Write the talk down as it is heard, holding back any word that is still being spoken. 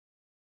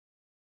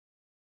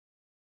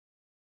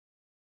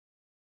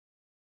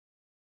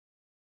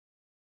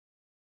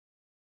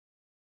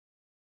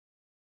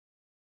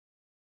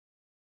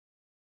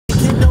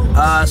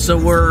So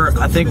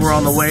I think we're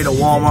on the way to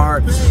Wal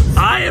Mart.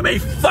 I am a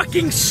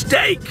fucking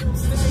steak!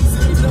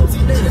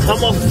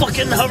 I'm a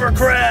fucking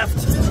hovercraft!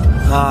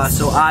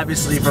 So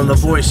obviously from the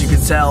voice you can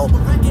tell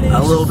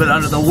a little bit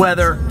under the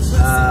weather,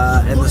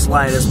 and this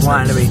light is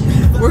blinding me.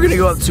 We're gonna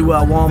go up to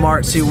Wal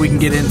Mart, see what we can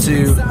get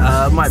into.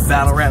 Might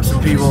battle rap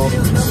some people,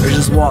 or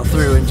just walk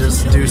through and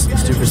just do some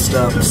stupid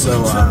stuff.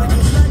 So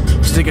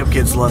stick up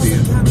kids, love you.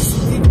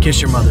 Kiss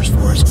your mothers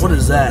for us. What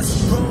is that?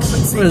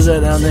 What is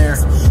that down there?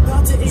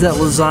 Is that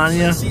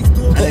lasagna?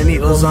 I didn't eat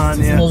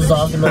lasagna.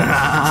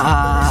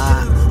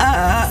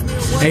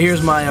 Hey,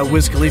 here's my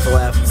Wiz Khalifa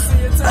laugh.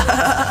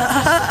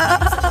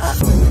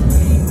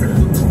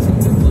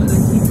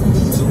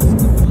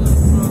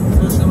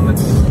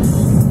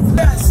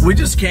 We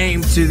just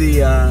came to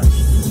the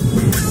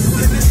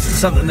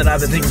something that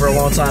I've been thinking for a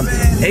long time.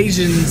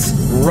 Asians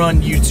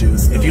run YouTube.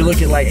 If you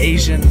look at like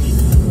Asian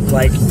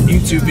like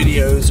YouTube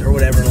videos or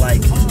whatever,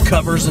 like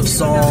covers of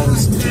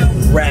songs,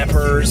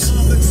 rappers,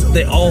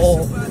 they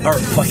all are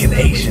fucking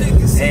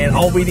Asian. And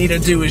all we need to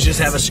do is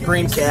just have a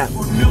screen cap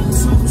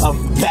of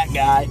that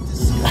guy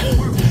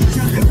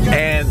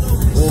and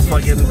we'll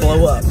fucking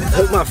blow up.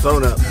 Hook my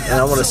phone up and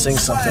I want to sing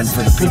something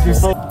for the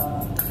people.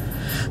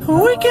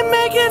 We can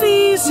make it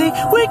easy,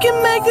 we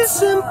can make it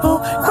simple.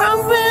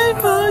 Crumbling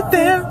for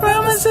there,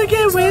 promise to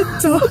get with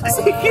you.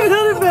 Secret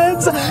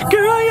events,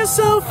 girl, you're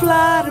so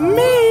fly to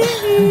me.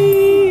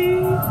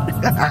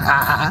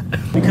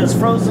 Because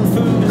frozen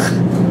food,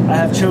 I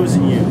have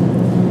chosen you.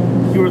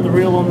 You are the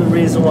real only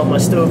reason why my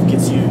stove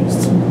gets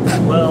used.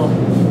 Well,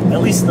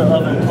 at least the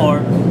oven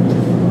part.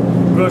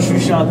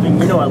 Grocery shopping,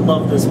 you know I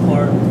love this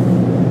part.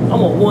 I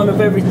want one of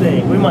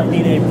everything. We might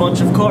need a bunch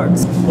of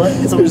carts. What?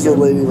 There's a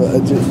lady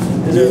behind you.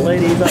 Is there a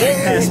lady about to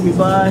pass me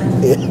by?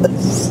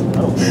 Yes. I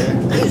don't care.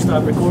 Did you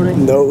stop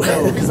recording? No.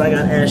 No, because I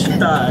got ashy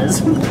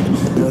thighs. You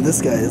know, this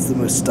guy is the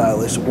most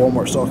stylish Wal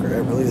Mart stalker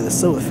ever. Look at this,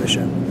 so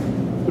efficient.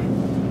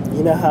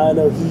 You know how I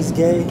know he's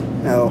gay?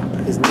 No.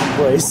 His new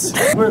place.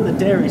 We're in the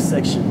dairy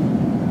section.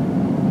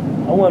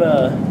 I want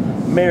to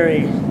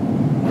marry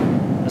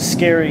a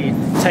scary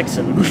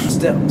Texan.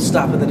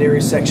 Stop in the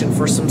dairy section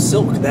for some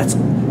silk. That's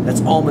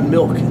almond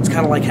milk. It's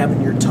kind of like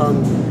having your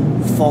tongue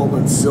fall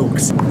in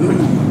silks.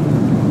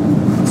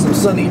 Some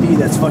Sunny D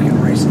that's fucking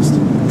racist.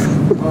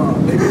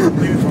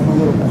 Maybe from a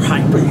little more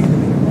hyper.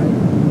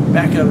 Right?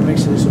 Back up and make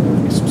sure there's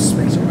some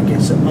space. Okay,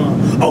 so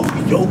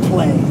yo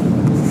play.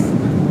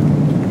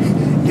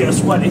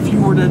 Guess what? If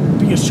you were to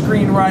be a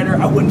screenwriter,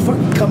 I wouldn't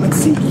fucking come and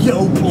see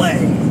yo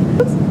play.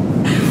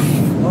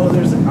 Oh,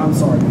 I'm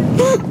sorry, man.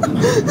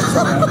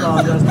 Sorry, I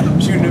apologize.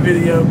 Shooting a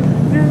video.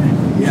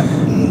 Yeah.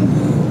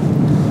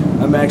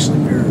 I'm actually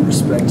very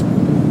respectable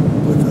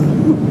with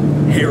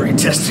a hairy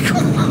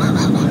testicle.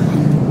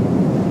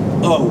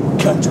 Oh,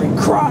 country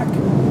crock.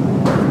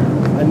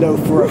 I know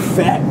for a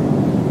fact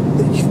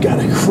that you've got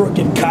a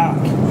crooked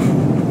cock.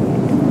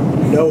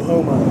 No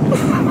homo.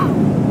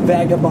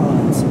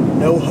 Vagabonds.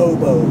 No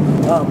hobo.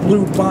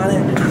 Blue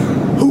bonnet.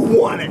 Who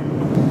won it?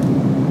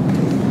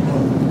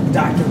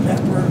 Dr.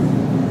 Pepper.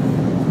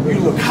 You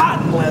look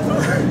hot in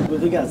leather.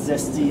 We got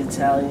zesty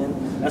Italian.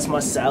 That's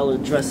my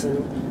salad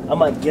dressing. I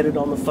might get it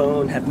on the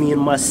phone, have me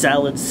and my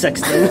salad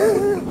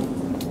sexting.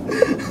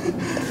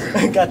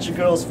 I got your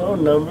girl's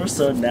phone number,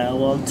 so now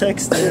I'm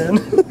texting.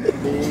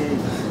 Me,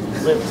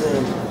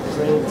 Lipton,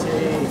 green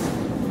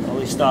tea. All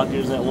these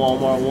stalkers at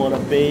Walmart want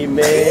to be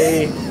me.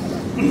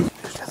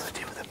 There's another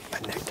dude with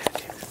a neck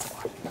tattoo.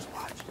 Just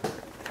watch.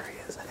 There he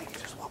is. I think he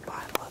just walked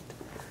by and looked.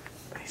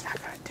 But he's not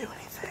going to do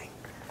anything.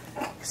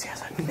 Because he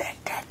has a neck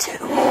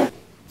tattoo.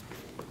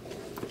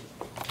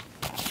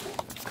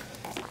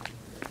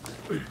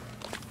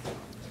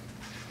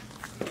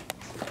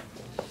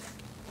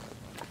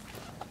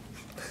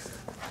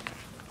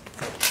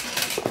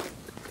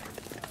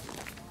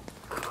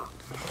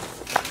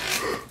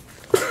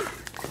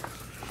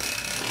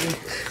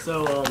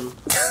 So,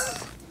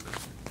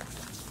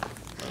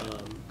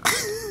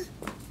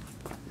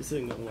 this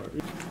isn't gonna work.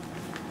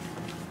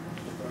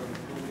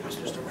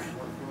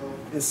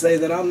 And say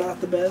that I'm not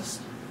the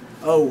best?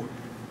 Oh,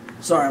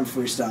 sorry, I'm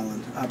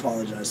freestyling. I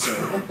apologize,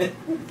 sir.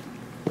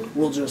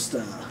 We'll just,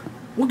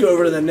 we'll go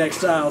over to the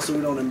next aisle so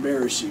we don't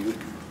embarrass you.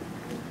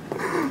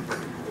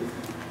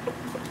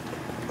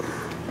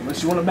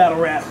 Unless you want to battle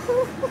rap.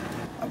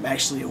 I'm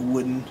actually a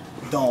wooden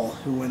doll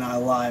who, when I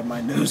lie, my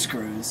nose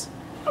grows.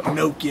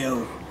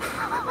 Pinocchio.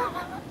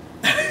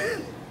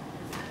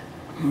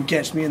 You can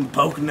catch me in the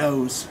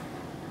Poconos,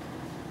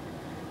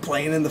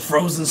 playing in the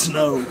frozen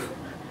snow,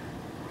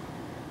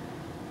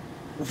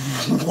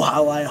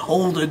 while I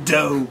hold a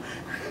doe.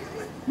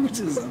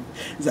 Which is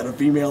that a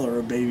female or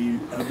a baby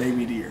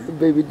deer? A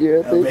baby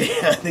deer, I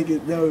think. I think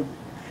it, no,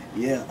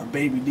 yeah, a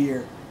baby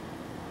deer.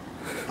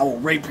 I will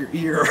rape your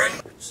ear.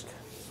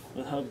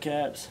 With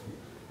hubcaps,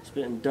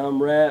 spitting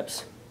dumb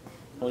raps.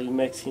 All you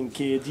Mexican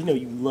kids, you know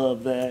you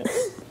love that.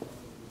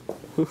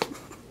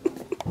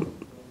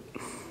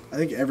 I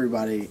think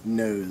everybody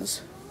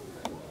knows.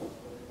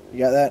 You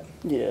got that?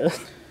 Yeah.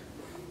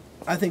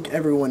 I think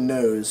everyone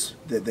knows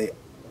that they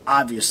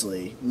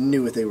obviously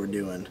knew what they were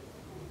doing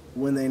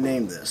when they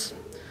named this,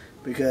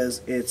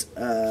 because it's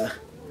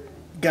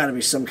got to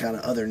be some kind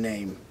of other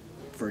name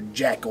for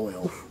jack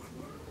oil,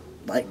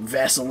 like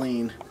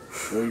Vaseline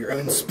or your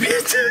own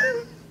spit.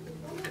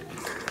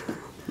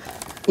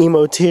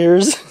 Emo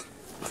tears.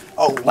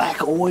 Oh,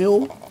 lack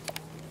oil.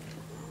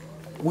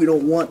 We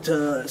don't want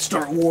to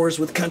start wars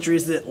with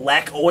countries that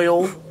lack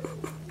oil.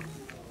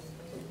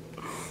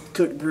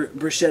 Cooked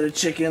bruschetta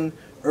chicken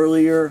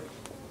earlier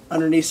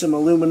underneath some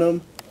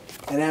aluminum,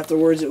 and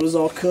afterwards it was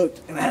all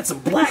cooked, and I had some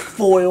black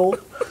foil.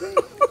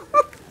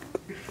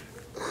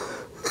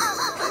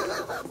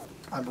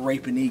 I'm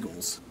raping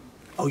eagles.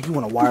 Oh, you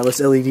want a wireless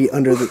LED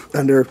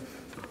under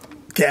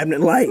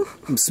cabinet light?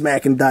 I'm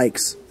smacking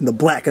dykes in the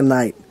black of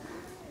night.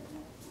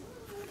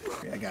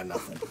 I got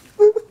nothing.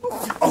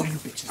 Oh, you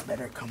bitches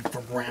better come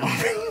from around.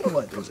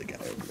 What? There's a guy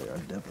over there. I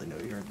definitely know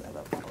you heard that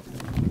up.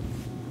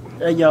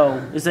 Hey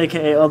yo, it's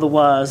AKA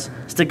Otherwise,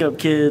 Stick Up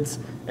Kids,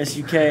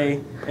 SUK,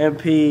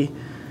 MP,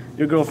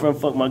 your girlfriend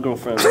fuck my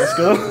girlfriend. Let's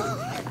go.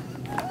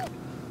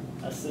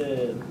 I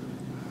said,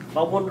 if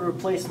I wanted to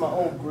replace my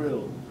old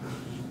grill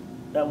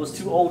that was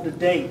too old to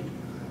date,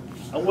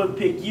 I wouldn't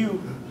pick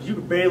you, because you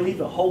could barely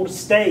even hold a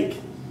steak.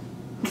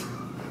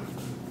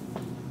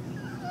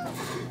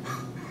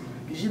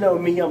 Because you know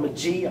me, I'm a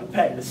G, I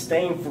pack the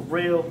stain for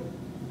real.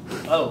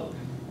 Oh,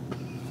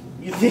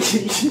 you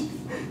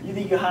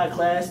think you're high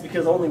class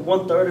because only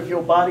 1/3 of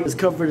your body is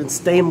covered in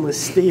stainless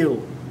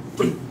steel.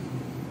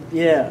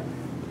 Yeah.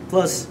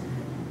 Plus,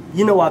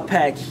 you know I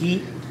pack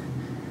heat.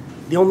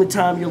 The only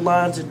time your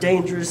lines are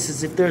dangerous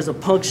is if there's a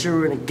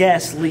puncture and a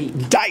gas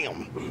leak.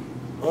 Damn!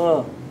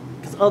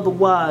 Because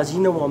otherwise, you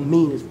know I'm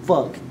mean as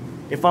fuck.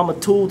 If I'm a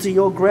tool to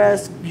your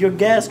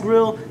gas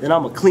grill, then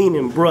I'm a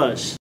cleaning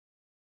brush.